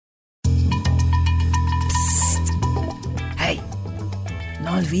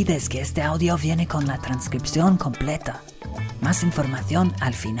olvides que este audio viene con la transcripción completa. Más información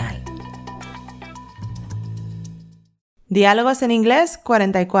al final. Diálogos en inglés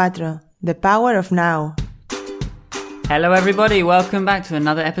 44. The Power of Now. Hello everybody, welcome back to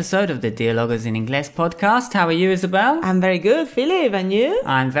another episode of the Diálogos en Inglés podcast. How are you, Isabel? I'm very good, Philip, and you?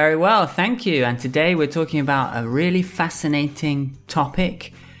 I'm very well, thank you. And today we're talking about a really fascinating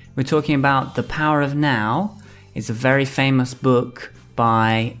topic. We're talking about The Power of Now. It's a very famous book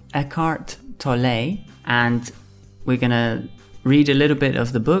by Eckhart Tolle, and we're going to read a little bit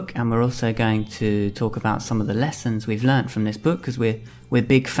of the book, and we're also going to talk about some of the lessons we've learned from this book, because we're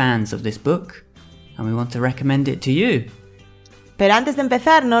big fans of this book and we want to recommend it to you. Pero antes de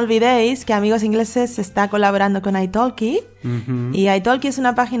empezar, no olvidéis que Amigos Ingleses está colaborando con italki. Y italki es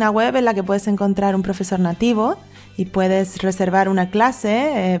una página web en la que puedes encontrar un profesor nativo y puedes reservar una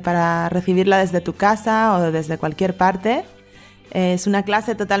clase para recibirla desde tu casa o desde cualquier parte. Es una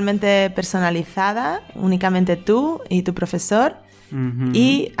clase totalmente personalizada, únicamente tú y tu profesor.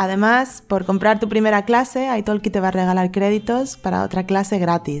 Y además, por comprar tu primera clase, italki te va a regalar créditos para otra clase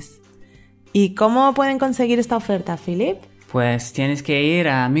gratis. ¿Y cómo pueden conseguir esta oferta, Philip? Pues tienes que ir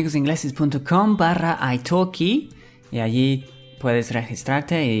a amigosingleses.com/italki y allí puedes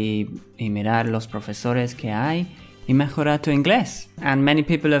registrarte y mirar los profesores que hay y mejorar tu inglés. And many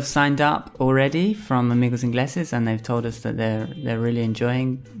people have signed up already from Amigos Ingleses, and they've told us that they're really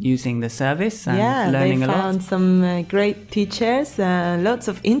enjoying using the service and learning a lot. Yeah, they found some great teachers, lots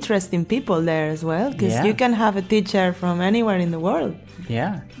of interesting people there as well, because you can have a teacher from anywhere in the world.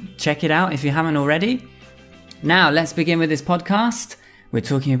 Yeah, check it out if you haven't already. Now, let's begin with this podcast. We're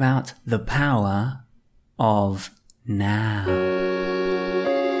talking about the power of now.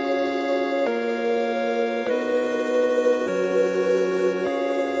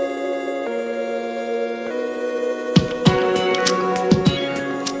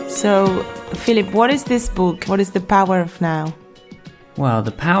 So, Philip, what is this book? What is The Power of Now? Well,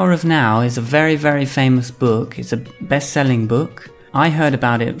 The Power of Now is a very, very famous book. It's a best-selling book. I heard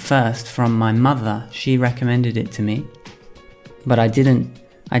about it first from my mother. She recommended it to me, but I didn't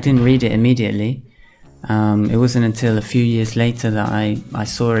read it immediately. It wasn't until a few years later that I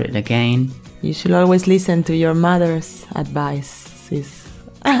saw it again. You should always listen to your mother's advice.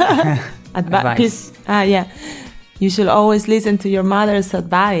 Advice. You should always listen to your mother's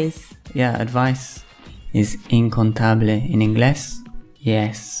advice. Yeah, advice is incontable in English.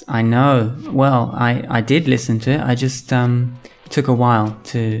 Yes, I know. Well, I did listen to it. I just took a while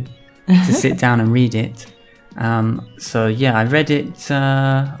to sit down and read it. So yeah, I read it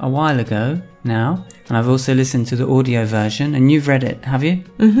a while ago now, and I've also listened to the audio version. And you've read it, have you?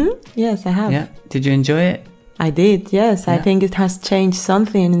 Yes, I have. Yeah. Did you enjoy it? I did. Yes, yeah. I think it has changed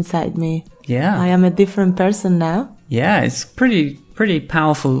something inside me. Yeah. I am a different person now. Yeah, it's pretty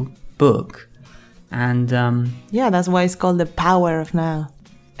powerful book, and that's why it's called The Power of Now.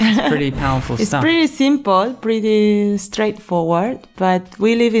 It's pretty powerful It's stuff. It's pretty simple, pretty straightforward, but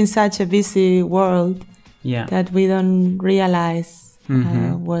we live in such a busy world that we don't realize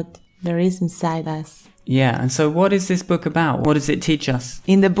what there is inside us. Yeah, and so what is this book about? What does it teach us?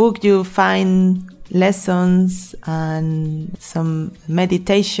 In the book you find lessons and some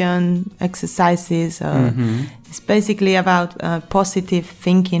meditation exercises. It's basically about positive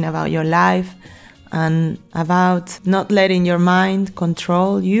thinking about your life, and about not letting your mind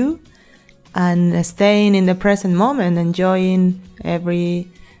control you, and staying in the present moment, enjoying every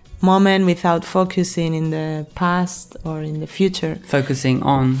moment without focusing in the past or in the future. Focusing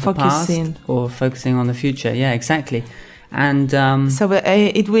on the past or focusing on the future. Yeah, exactly. And so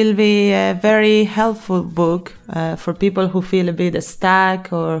it will be a very helpful book for people who feel a bit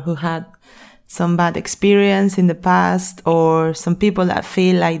stuck, or who had some bad experience in the past, or some people that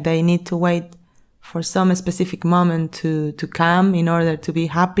feel like they need to wait for some specific moment to come in order to be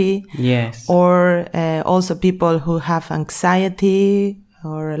happy. Yes. Or also people who have anxiety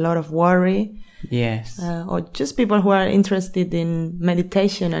or a lot of worry. Yes. Or just people who are interested in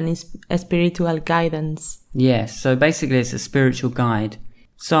meditation and spiritual guidance. Yes, so basically it's a spiritual guide.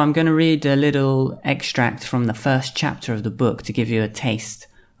 So I'm going to read a little extract from the first chapter of the book to give you a taste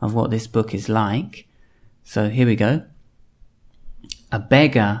of what this book is like. So here we go. A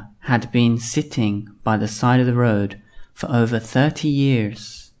beggar had been sitting by the side of the road for over 30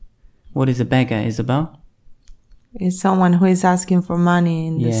 years. What is a beggar, Isabel? It's someone who is asking for money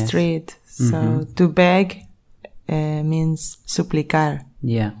in the street. So to beg means suplicar.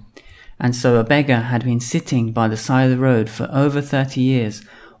 Yeah. And so a beggar had been sitting by the side of the road for over 30 years.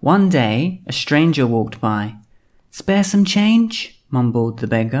 One day, a stranger walked by. "Spare some change?" mumbled the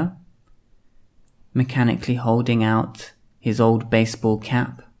beggar, mechanically holding out his old baseball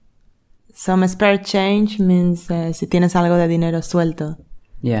cap. Some spare change means si tienes algo de dinero suelto.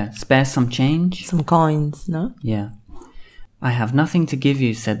 Yeah, spare some change? Some coins, no? Yeah. I have nothing to give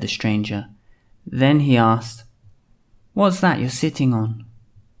you, said the stranger. Then he asked, What's that you're sitting on?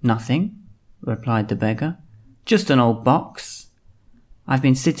 Nothing, replied the beggar. Just an old box. I've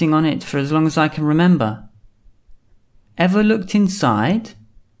been sitting on it for as long as I can remember. Ever looked inside?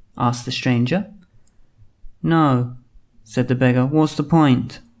 Asked the stranger. No, said the beggar. What's the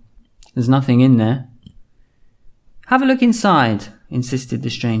point? There's nothing in there. Have a look inside, insisted the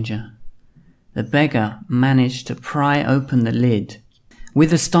stranger. The beggar managed to pry open the lid.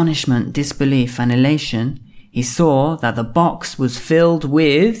 With astonishment, disbelief, and elation, he saw that the box was filled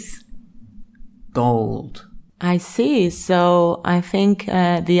with gold. I see. So I think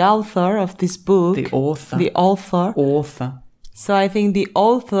the author of this book... The author. The author. Author. So I think the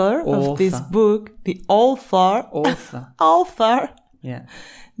author of this book... The author. Author. Author. Yeah.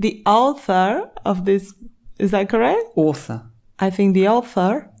 The author of this... Is that correct? Author. I think the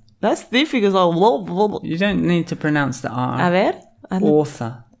author... That's difficult. You don't need to pronounce the R. A ver.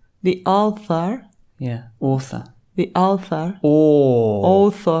 Author. The author. Yeah. Author. The author.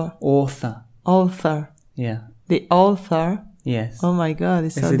 Author. Author. Author. Author. Yeah. The author. Yes. Oh my God,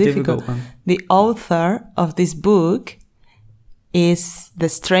 it's so a difficult. Difficult one. The author of this book is the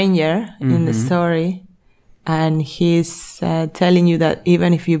stranger in the story. And he's telling you that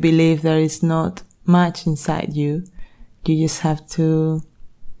even if you believe there is not much inside you, you just have to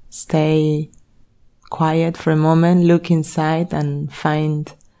stay quiet for a moment, look inside and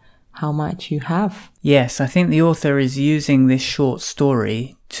find how much you have. Yes, I think the author is using this short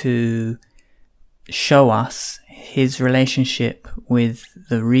story to show us his relationship with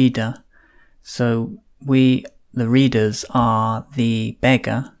the reader. So we, the readers, are the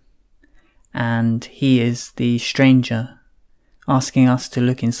beggar, and he is the stranger asking us to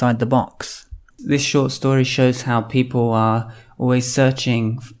look inside the box. This short story shows how people are always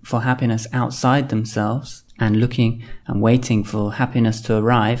searching for happiness outside themselves and looking and waiting for happiness to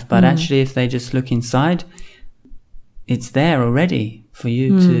arrive. But actually, if they just look inside, it's there already for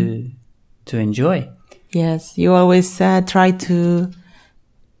you to enjoy. Yes, you always try to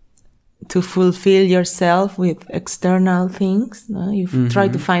fulfill yourself with external things. No? You try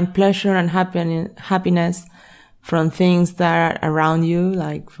to find pleasure and happiness from things that are around you,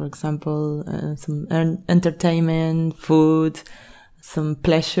 like, for example, some entertainment, food, some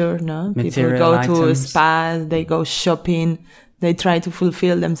pleasure, no? Material People go items. to spas, they go shopping, they try to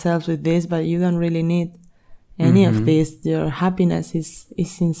fulfill themselves with this, but you don't really need any of this. Your happiness is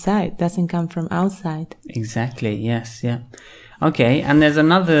inside, doesn't come from outside. Exactly, yes, yeah. Okay, and there's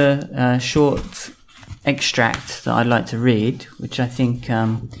another short extract that I'd like to read, which I think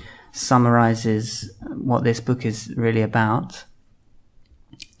summarizes what this book is really about.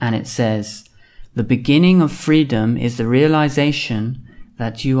 And it says, "The beginning of freedom is the realization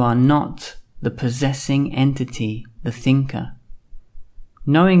that you are not the possessing entity, the thinker.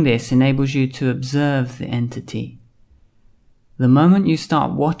 Knowing this enables you to observe the entity. The moment you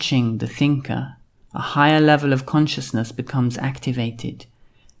start watching the thinker, a higher level of consciousness becomes activated.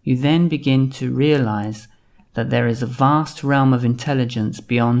 You then begin to realize that there is a vast realm of intelligence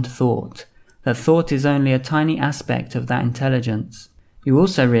beyond thought, that thought is only a tiny aspect of that intelligence. You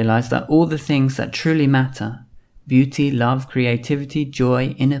also realize that all the things that truly matter, beauty, love, creativity,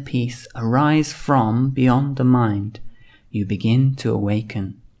 joy, inner peace, arise from beyond the mind. You begin to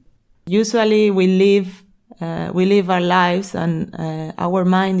awaken." Usually we live our lives and our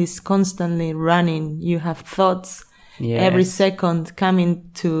mind is constantly running. You have thoughts every second coming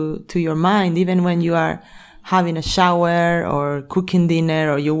to your mind, even when you are having a shower or cooking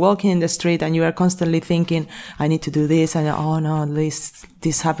dinner, or you're walking in the street and you are constantly thinking, I need to do this, and oh no,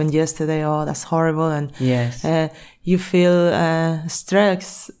 this happened yesterday, oh that's horrible, and you feel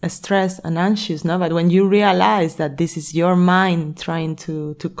stress and anxious, no? But when you realize that this is your mind trying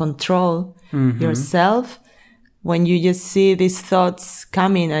to control yourself, when you just see these thoughts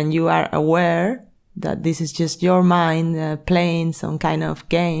coming and you are aware that this is just your mind playing some kind of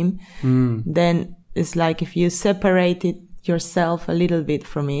game, then it's like if you separated yourself a little bit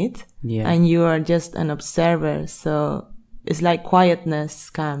from it, and you are just an observer. So it's like quietness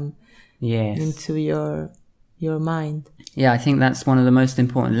come into your mind. Yeah, I think that's one of the most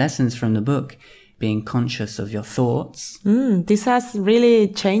important lessons from the book, being conscious of your thoughts. This has really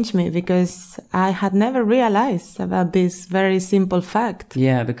changed me because I had never realized about this very simple fact.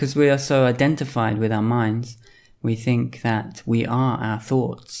 Yeah, because we are so identified with our minds. We think that we are our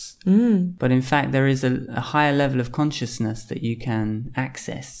thoughts. But in fact, there is a higher level of consciousness that you can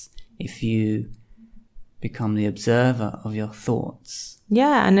access if you become the observer of your thoughts.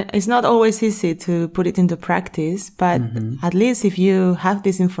 Yeah, and it's not always easy to put it into practice, but at least if you have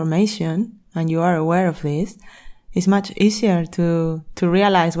this information and you are aware of this, it's much easier to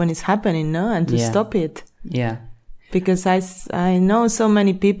realize when it's happening, no? And to stop it. Yeah. Because I know so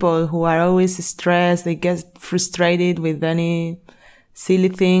many people who are always stressed, they get frustrated with any silly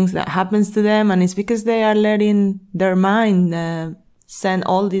things that happens to them, and it's because they are letting their mind send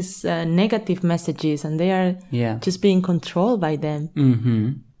all these negative messages, and they are just being controlled by them.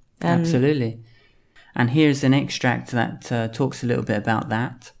 Absolutely. And here's an extract that talks a little bit about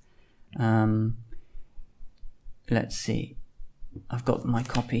that. Let's see. I've got my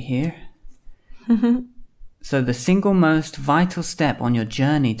copy here. So the single most vital step on your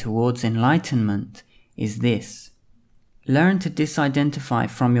journey towards enlightenment is this. Learn to disidentify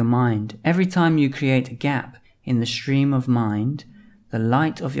from your mind. Every time you create a gap in the stream of mind, the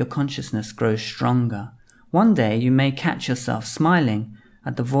light of your consciousness grows stronger. One day you may catch yourself smiling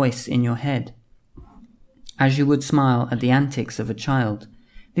at the voice in your head, as you would smile at the antics of a child.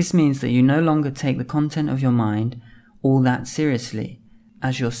 This means that you no longer take the content of your mind all that seriously,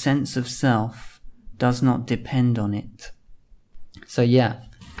 as your sense of self does not depend on it. So yeah,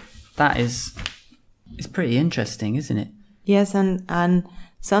 that is pretty interesting, isn't it? Yes, and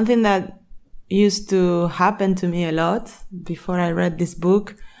something that used to happen to me a lot before I read this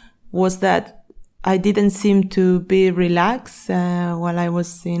book was that I didn't seem to be relaxed while I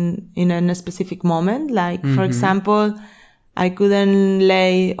was in a specific moment. Like, for example, I couldn't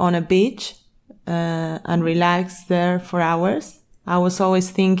lay on a beach and relax there for hours. I was always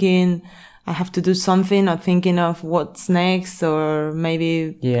thinking I have to do something, or thinking of what's next, or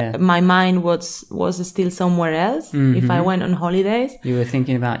maybe my mind was still somewhere else. If I went on holidays, you were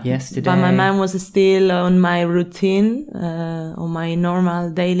thinking about yesterday, but my mind was still on my routine, on my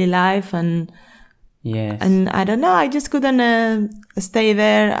normal daily life, and I don't know, I just couldn't stay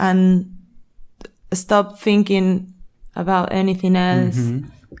there and stop thinking about anything else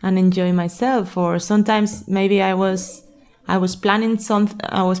and enjoy myself. Or sometimes maybe I was planning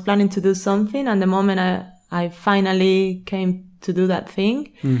to do something, and the moment I finally came to do that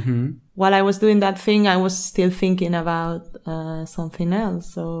thing, while I was doing that thing, I was still thinking about something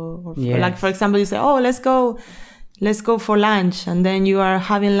else. Like, for example, you say, "Oh, let's go for lunch," and then you are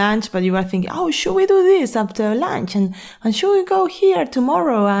having lunch, but you are thinking, "Oh, should we do this after lunch? And should we go here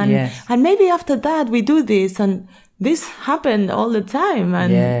tomorrow? And maybe after that we do this." And this happened all the time,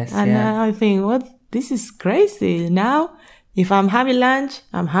 and I think, what? This is crazy. Now, if I'm having lunch,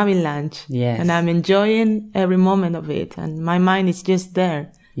 I'm having lunch. Yes. And I'm enjoying every moment of it. And my mind is just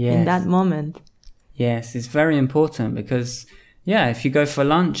there in that moment. Yes, it's very important because, if you go for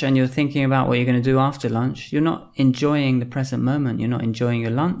lunch and you're thinking about what you're going to do after lunch, you're not enjoying the present moment. You're not enjoying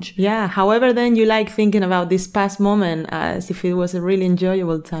your lunch. Yeah. However, then you like thinking about this past moment as if it was a really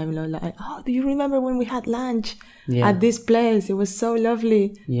enjoyable time. Like, oh, do you remember when we had lunch at this place? It was so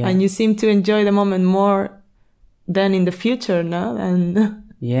lovely. Yeah. And you seem to enjoy the moment more than in the future, no? And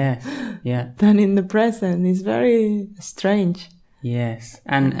than in the present. It's very strange. Yes.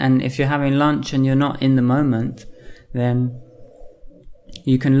 And if you're having lunch and you're not in the moment, then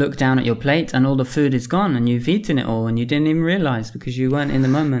you can look down at your plate and all the food is gone and you've eaten it all and you didn't even realize because you weren't in the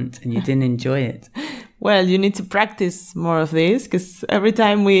moment and you didn't enjoy it. Well, you need to practice more of this, because every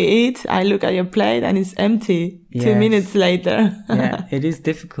time we eat, I look at your plate and it's empty 2 minutes later. Yeah, it is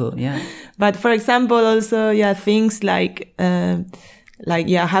difficult, But for example, also, things like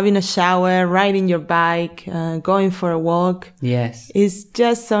having a shower, riding your bike, going for a walk. Yes. It's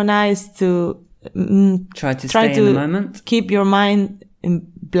just so nice to try to stay in the moment. Keep your mind in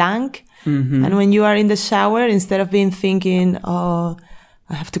blank. And when you are in the shower, instead of being thinking, oh,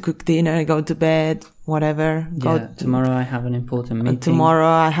 I have to cook dinner, go to bed, whatever. Tomorrow I have an important meeting. Tomorrow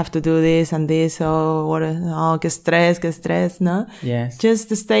I have to do this and this. Que stress, no? Yes. Just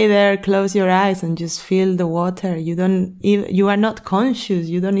to stay there, close your eyes and just feel the water. You are not conscious.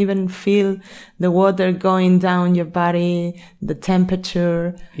 You don't even feel the water going down your body, the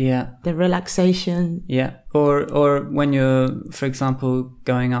temperature, the relaxation. Yeah. Or when you're, for example,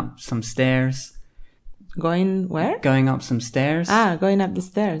 going up some stairs. Going where? Going up some stairs. Going up the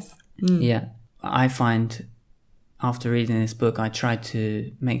stairs. Yeah. I find after reading this book, I try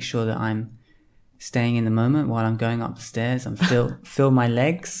to make sure that I'm staying in the moment while I'm going up the stairs and feel my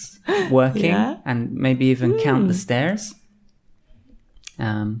legs working and maybe even count the stairs.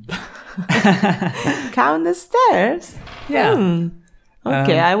 Count the stairs? Yeah.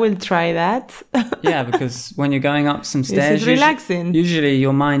 Okay, I will try that. Because when you're going up some stairs, it's relaxing. Usually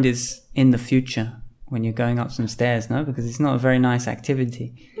your mind is in the future when you're going up some stairs, no? Because it's not a very nice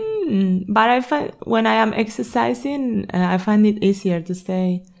activity. But I find when I am exercising, I find it easier to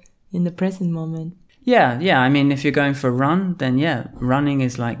stay in the present moment. Yeah. I mean, if you're going for a run, then yeah, running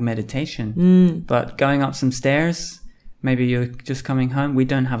is like meditation. But going up some stairs, maybe you're just coming home. We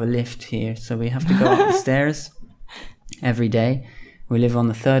don't have a lift here, so we have to go up the stairs every day. We live on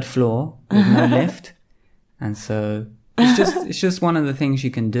the 3rd floor with no lift. And so it's just one of the things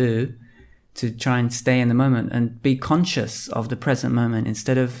you can do to try and stay in the moment and be conscious of the present moment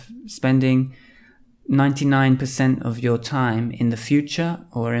instead of spending 99% of your time in the future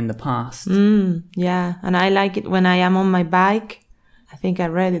or in the past. Yeah, and I like it when I am on my bike. I think I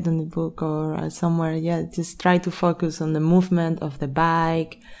read it in the book or somewhere. Yeah, just try to focus on the movement of the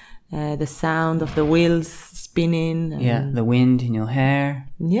bike, the sound of the wheels spinning. Yeah, the wind in your hair.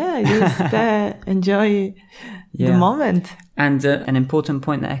 Yeah, just enjoy the moment. And an important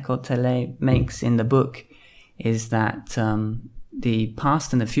point that Eckhart Tolle makes in the book is that the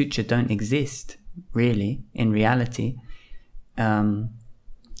past and the future don't exist. Really, in reality.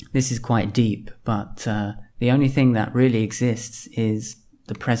 This is quite deep, but the only thing that really exists is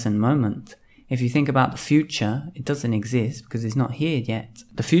the present moment. If you think about the future, it doesn't exist because it's not here yet.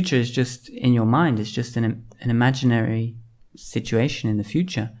 The future is just in your mind. It's just an imaginary situation in the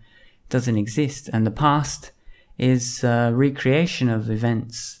future. It doesn't exist. And the past is a recreation of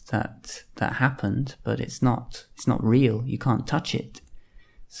events that happened, but it's not real. You can't touch it.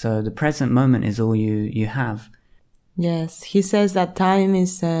 So the present moment is all you have. Yes, he says that time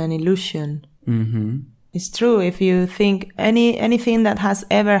is an illusion. Mm-hmm. It's true. If you think anything that has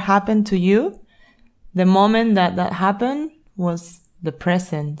ever happened to you, the moment that happened was the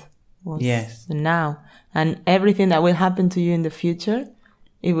present, was the now. And everything that will happen to you in the future,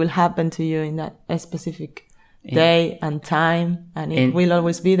 it will happen to you in that specific day and time, and it will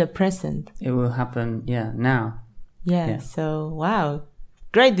always be the present. It will happen, now. Yeah. So, wow.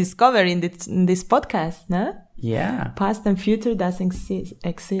 Great discovery in this podcast, no? Yeah. Past and future doesn't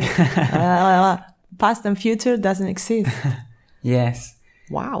exist. Past and future doesn't exist. Yes.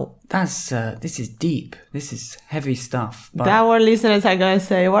 Wow. This is deep. This is heavy stuff. But our listeners are going to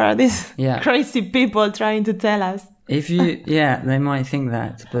say, what are these crazy people trying to tell us? If you, they might think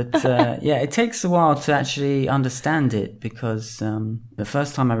that. But it takes a while to actually understand it because the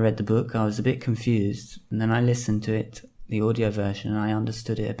first time I read the book, I was a bit confused. And then I listened to it, the audio version, and I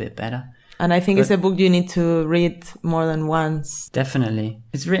understood it a bit better. And I think it's a book you need to read more than once. Definitely.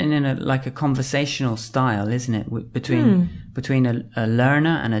 It's written in a conversational style, isn't it? Between a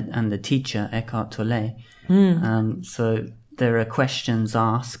learner and the teacher, Eckhart Tolle. So there are questions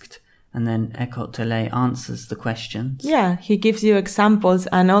asked, and then Eckhart Tolle answers the questions. Yeah, he gives you examples.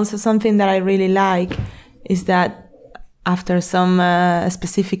 And also something that I really like is that after some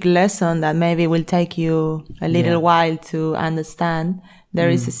specific lesson that maybe will take you a little while to understand, there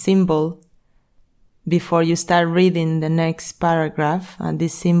is a symbol before you start reading the next paragraph. And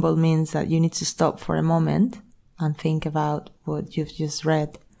this symbol means that you need to stop for a moment and think about what you've just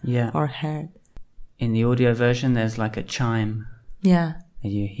read or heard. In the audio version, there's like a chime that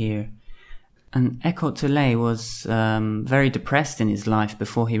you hear. And Eckhart Tolle was very depressed in his life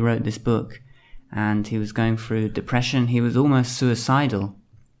before he wrote this book. And he was going through depression. He was almost suicidal.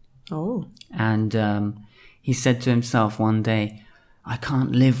 Oh. And he said to himself one day, I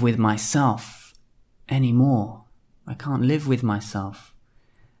can't live with myself anymore. I can't live with myself.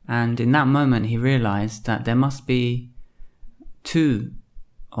 And in that moment, he realized that there must be two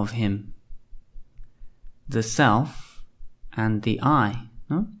of him. The self and the I.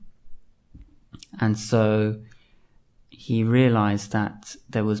 No? And so he realized that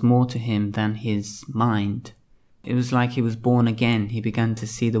there was more to him than his mind. It was like he was born again. He began to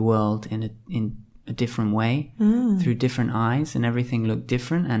see the world in a different way, through different eyes, and everything looked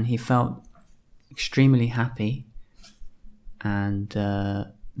different, and he felt extremely happy. And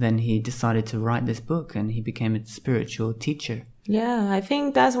then he decided to write this book, and he became a spiritual teacher. Yeah, I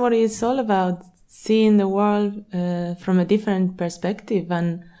think that's what it's all about, seeing the world from a different perspective.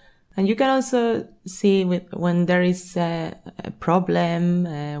 And you can also see when there is a problem,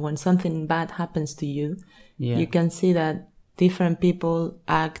 when something bad happens to you, you can see that different people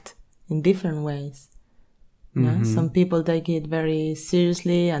act in different ways. Mm-hmm. Some people take it very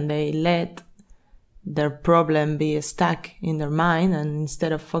seriously and they let their problem be stuck in their mind, and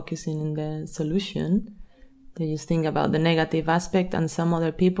instead of focusing in the solution, they just think about the negative aspect. And some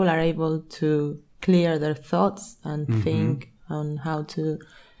other people are able to clear their thoughts and think on how to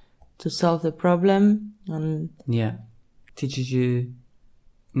solve the problem. And teaches you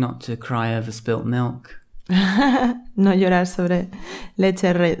not to cry over spilt milk. No llorar sobre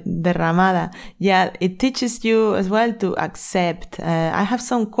leche derramada. Yeah, it teaches you as well to accept. I have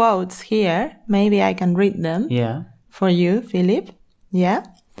some quotes here. Maybe I can read them. Yeah. For you, Philip. Yeah.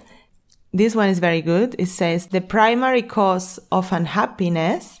 This one is very good. It says, the primary cause of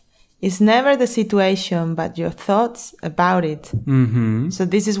unhappiness is never the situation, but your thoughts about it. Mm-hmm. So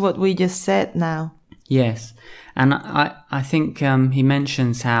this is what we just said now. Yes. And I think he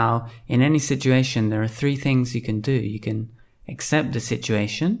mentions how in any situation there are 3 things you can do. You can accept the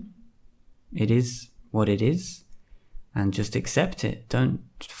situation. It is what it is. And just accept it. Don't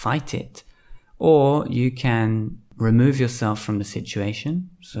fight it. Or you can remove yourself from the situation.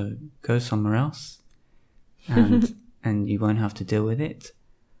 So go somewhere else. And you won't have to deal with it.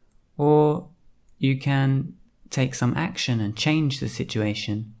 Or you can take some action and change the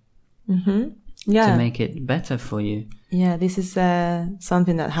situation. Mm-hmm. Yeah. To make it better for you. Yeah, this is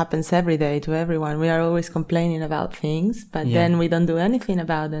something that happens every day to everyone. We are always complaining about things, but then we don't do anything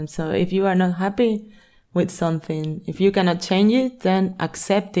about them. So if you are not happy with something, if you cannot change it, then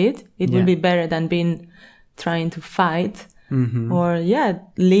accept it. It will be better than trying to fight or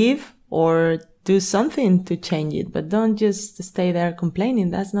leave or do something to change it. But don't just stay there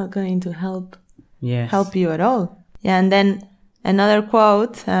complaining. That's not going to help you at all. Yeah, and then another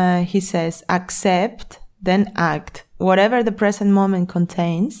quote, he says, accept, then act. Whatever the present moment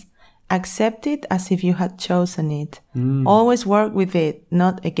contains, accept it as if you had chosen it. Always work with it,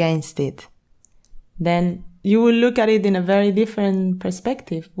 not against it. Then you will look at it in a very different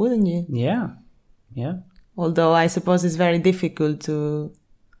perspective, wouldn't you? Yeah. Yeah. Although I suppose it's very difficult to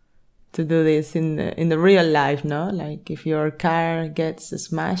do this in the real life, no? Like if your car gets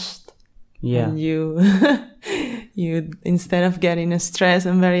smashed, and you instead of getting stressed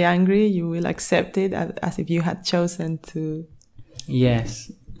and very angry, you will accept it as if you had chosen to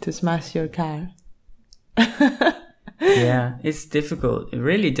smash your car. Yeah, it's difficult,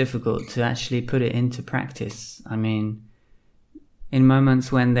 really difficult to actually put it into practice. I mean, in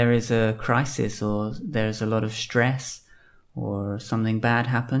moments when there is a crisis or there's a lot of stress or something bad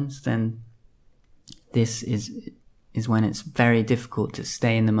happens, then this is when it's very difficult to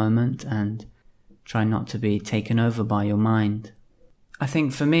stay in the moment and try not to be taken over by your mind. I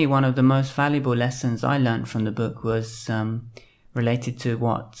think for me, one of the most valuable lessons I learned from the book was related to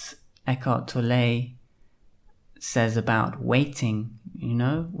what Eckhart Tolle says about waiting. You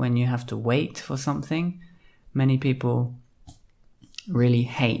know, when you have to wait for something, many people really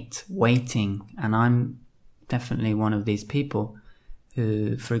hate waiting, and I'm definitely one of these people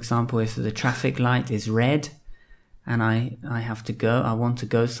who, for example, if the traffic light is red and I have to go, I want to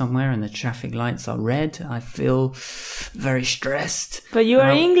go somewhere and the traffic lights are red, I feel very stressed. But you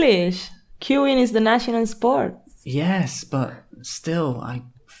are English. Queuing is the national sport. Yes, but still I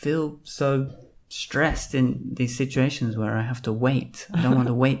feel so stressed in these situations where I have to wait. I don't want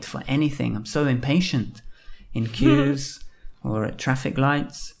to wait for anything. I'm so impatient in queues or at traffic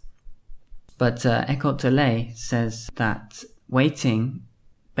lights. But Eckhart Tolle says that waiting,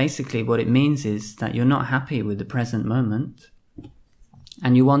 basically what it means is that you're not happy with the present moment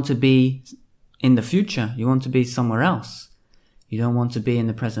and you want to be in the future. You want to be somewhere else. You don't want to be in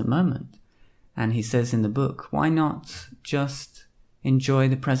the present moment. And he says in the book, why not just enjoy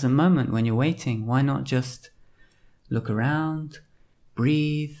the present moment when you're waiting? Why not just look around,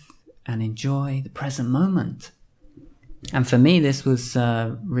 breathe, and enjoy the present moment? And for me, this was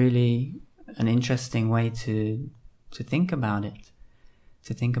really an interesting way to think about it,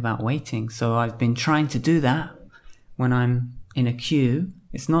 to think about waiting. So I've been trying to do that when I'm in a queue.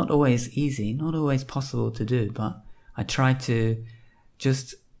 It's not always easy, not always possible to do, but I try to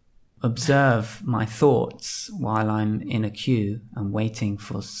just observe my thoughts while I'm in a queue and waiting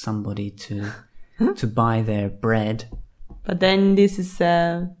for somebody to buy their bread. But then this is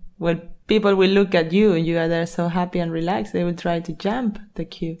where people will look at you and you are there so happy and relaxed, they will try to jump the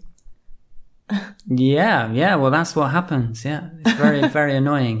queue. Yeah, well that's what happens. Yeah, it's very, very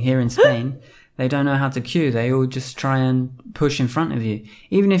annoying here in Spain. They don't know how to queue. They all just try and push in front of you.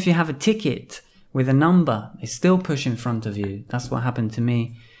 Even if you have a ticket with a number, they still push in front of you. That's what happened to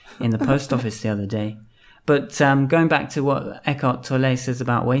me in the post office the other day. But going back to what Eckhart Tolle says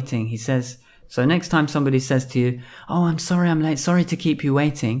about waiting, he says, so next time somebody says to you, oh, I'm sorry I'm late, sorry to keep you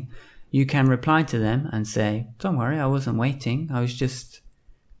waiting, you can reply to them and say, don't worry, I wasn't waiting, I was just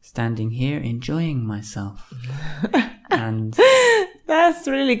standing here enjoying myself. And that's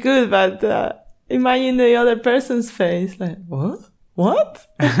really good, but imagine the other person's face, like, what?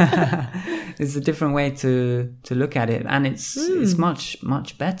 It's a different way to look at it, and it's much,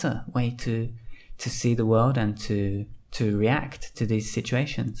 much better way to see the world and to to react to these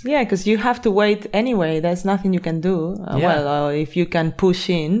situations. Yeah, because you have to wait anyway. There's nothing you can do. Well, if you can push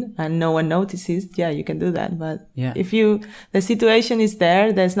in and no one notices, yeah, you can do that. But if the situation is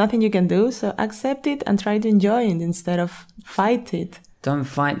there, there's nothing you can do. So accept it and try to enjoy it instead of fight it. Don't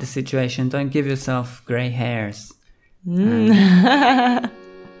fight the situation. Don't give yourself grey hairs. And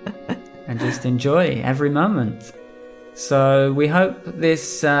just enjoy every moment. So we hope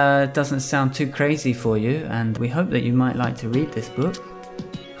this doesn't sound too crazy for you, and we hope that you might like to read this book.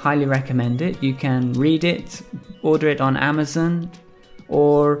 Highly recommend it. You can read it, order it on Amazon,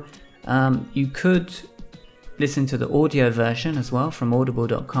 or you could listen to the audio version as well from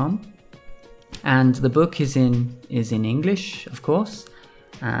audible.com. And the book is in English, of course,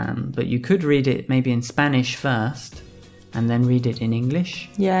 but you could read it maybe in Spanish first, and then read it in English.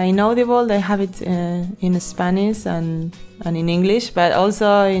 Yeah, in Audible they have it in Spanish and in English, but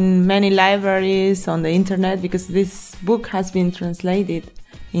also in many libraries on the internet, because this book has been translated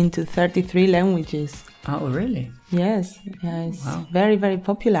into 33 languages. Oh, really? Yes, it's very, very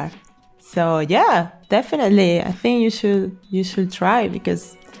popular. So yeah, definitely, I think you should try,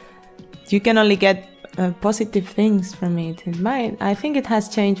 because you can only get positive things from it. I think it has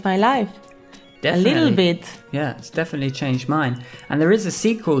changed my life. Definitely. A little bit. Yeah, it's definitely changed mine. And there is a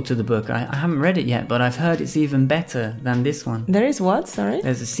sequel to the book. I haven't read it yet, but I've heard it's even better than this one. There is what? Sorry?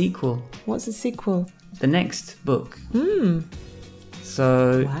 There's a sequel. What's the sequel? The next book.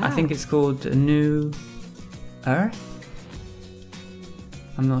 So I think it's called A New Earth?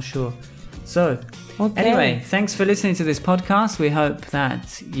 I'm not sure. So, anyway, thanks for listening to this podcast. We hope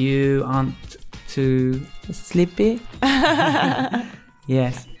that you aren't too sleepy.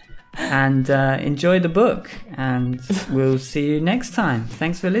 Yes. And enjoy the book, and we'll see you next time.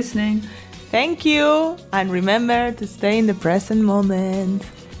 Thanks for listening. Thank you, and remember to stay in the present moment.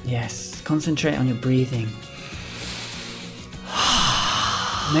 Yes, concentrate on your breathing.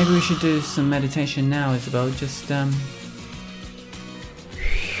 Maybe we should do some meditation now, Isabel. Just stay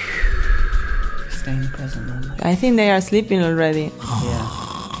in the present moment. I think they are sleeping already.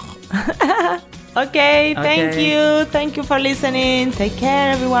 Yeah. Okay, thank you. Thank you for listening. Take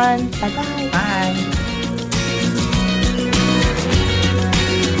care, everyone. Bye-bye. Bye.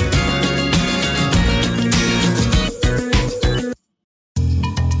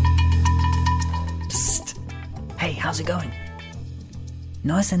 Psst. Hey, how's it going?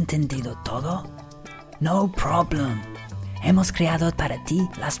 ¿No has entendido todo? No problem. Hemos creado para ti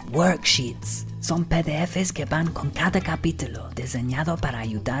las worksheets. Son PDFs que van con cada capítulo, diseñado para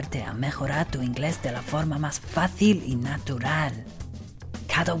ayudarte a mejorar tu inglés de la forma más fácil y natural.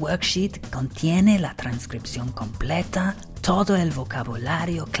 Cada worksheet contiene la transcripción completa, todo el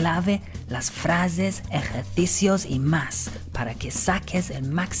vocabulario clave, las frases, ejercicios y más, para que saques el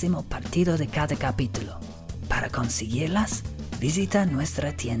máximo partido de cada capítulo. Para conseguirlas, visita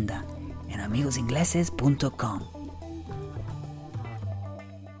nuestra tienda en amigosingleses.com.